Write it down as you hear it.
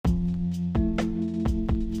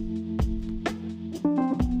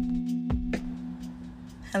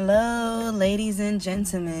Hello, ladies and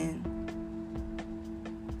gentlemen.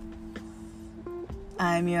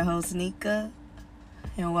 I'm your host, Nika,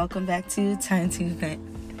 and welcome back to Time to Rant.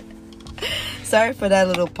 Sorry for that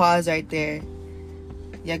little pause right there.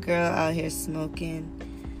 Your girl out here smoking,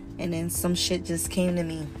 and then some shit just came to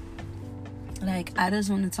me. I just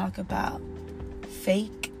want to talk about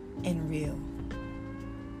fake and real.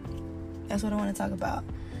 That's what I want to talk about.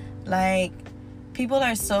 People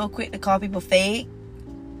are so quick to call people fake,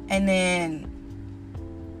 and then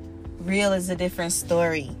real is a different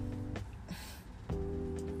story.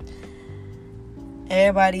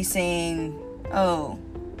 Everybody's saying, oh,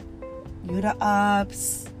 you the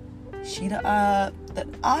ops, she the op,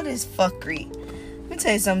 all this fuckery. Let me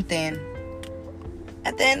tell you something.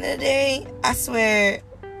 At the end of the day, I swear,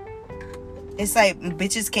 it's like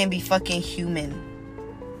bitches can't be fucking human.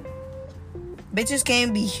 Bitches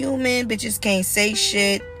can't be human, bitches can't say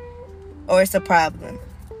shit, or it's a problem.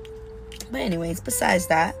 But anyways, besides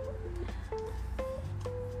that,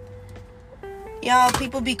 y'all,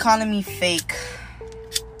 people be calling me fake.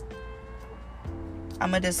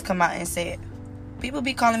 I'ma just come out and say it. People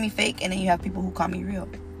be calling me fake, and then you have people who call me real.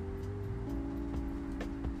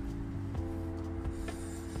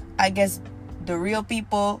 I guess the real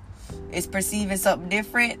people is perceiving something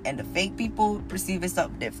different, and the fake people perceiving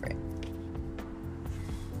something different.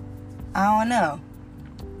 I don't know.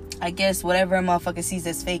 I guess whatever a motherfucker sees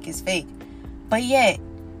as fake is fake. But yet,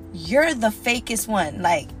 you're the fakest one.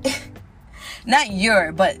 Not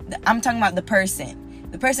you're, but I'm talking about the person.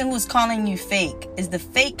 The person who's calling you fake is the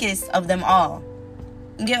fakest of them all.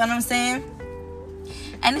 You get what I'm saying?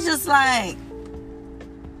 And it's just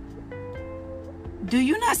do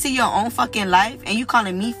you not see your own fucking life and you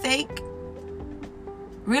calling me fake?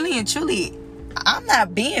 Really and truly, I'm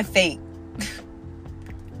not being fake.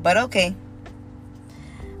 But okay.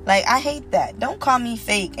 I hate that. Don't call me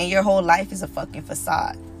fake and your whole life is a fucking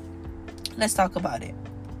facade. Let's talk about it.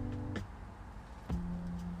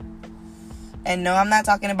 And no, I'm not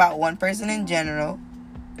talking about one person in general.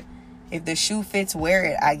 If the shoe fits, wear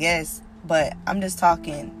it, I guess. But I'm just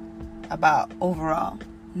talking about overall,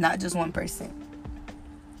 not just one person.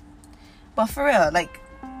 But for real,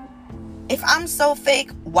 if I'm so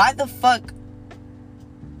fake, why the fuck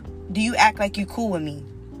do you act like you cool with me?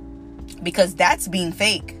 Because that's being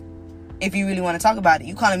fake. If you really want to talk about it,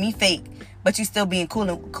 you calling me fake, but you still being cool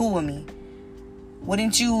with me.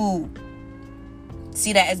 Wouldn't you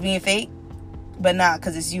see that as being fake? But nah,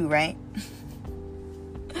 because it's you, right?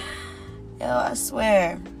 Yo, I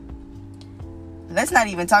swear. Let's not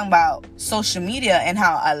even talk about social media and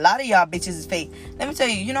how a lot of y'all bitches is fake. Let me tell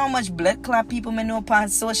you, you know how much blood clot people may know upon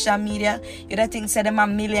social media? You don't think say them a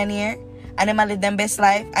millionaire and them a live them best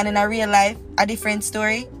life, and in a real life, a different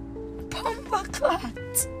story? Pumper clot.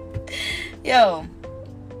 Yo.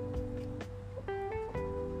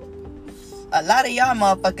 A lot of y'all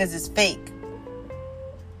motherfuckers is fake.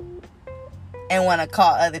 And want to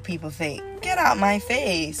call other people fake. Get out my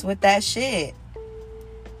face with that shit.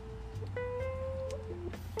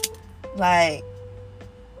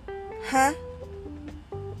 Huh?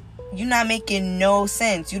 You not making no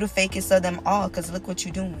sense. You the fakest of them all, because look what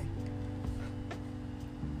you doing.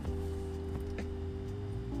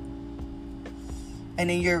 And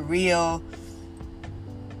then you're real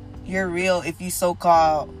if you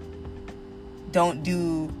so-called don't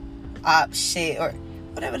do op shit or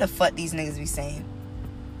whatever the fuck these niggas be saying.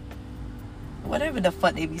 Whatever the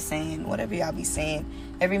fuck they be saying. Whatever y'all be saying.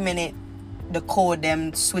 Every minute, the code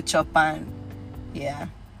them switch up on. Yeah.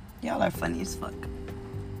 Y'all are funny as fuck.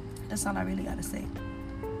 That's all I really gotta say.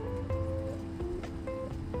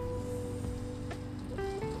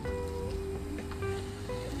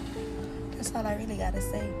 That's all I really gotta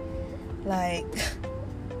say.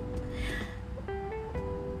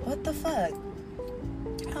 What the fuck?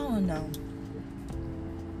 I don't know.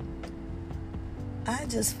 I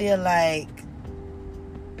just feel like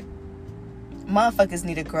motherfuckers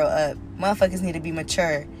need to grow up. Motherfuckers need to be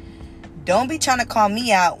mature. Don't be trying to call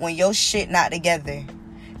me out when your shit not together.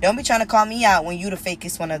 Don't be trying to call me out when you the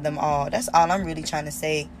fakest one of them all. That's all I'm really trying to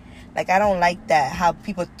say. I don't like that. How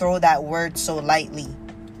people throw that word so lightly.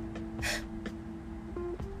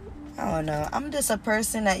 I don't know. I'm just a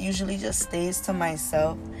person that usually just stays to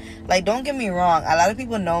myself. Don't get me wrong. A lot of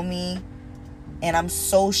people know me and I'm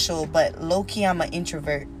social, but low-key I'm an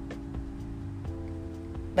introvert.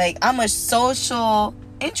 I'm a social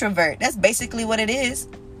introvert. That's basically what it is.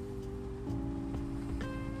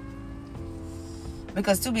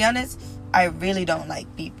 Because to be honest, I really don't like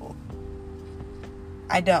people.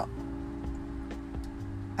 I don't.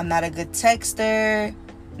 I'm not a good texter.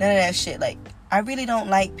 None of that shit. I really don't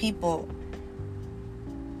like people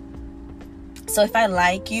So if I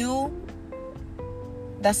like you,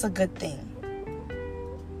 that's a good thing.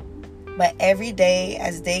 But every day,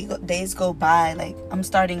 as days go by, like, I'm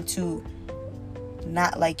starting to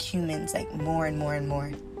not like humans, like, more and more and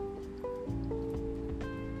more.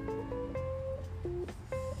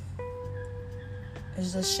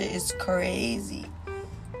 This shit is crazy.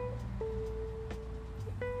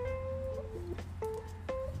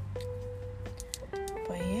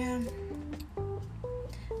 But yeah,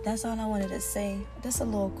 that's all I wanted to say. Just a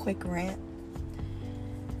little quick rant.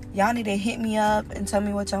 Y'all need to hit me up and tell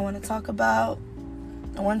me what y'all want to talk about.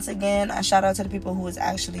 And once again, I shout out to the people who is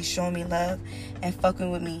actually showing me love and fucking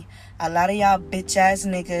with me. A lot of y'all bitch ass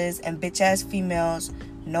niggas and bitch ass females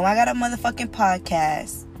know I got a motherfucking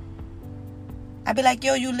podcast. I be like,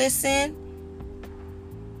 yo, you listen?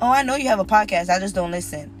 Oh, I know you have a podcast. I just don't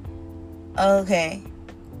listen. Okay.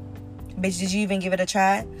 Bitch, did you even give it a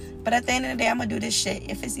try? But at the end of the day, I'm going to do this shit.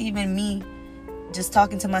 If it's even me just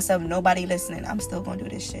talking to myself, nobody listening, I'm still going to do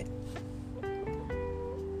this shit.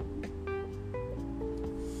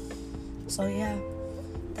 So, yeah.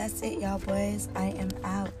 That's it, y'all boys. I am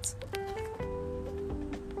out.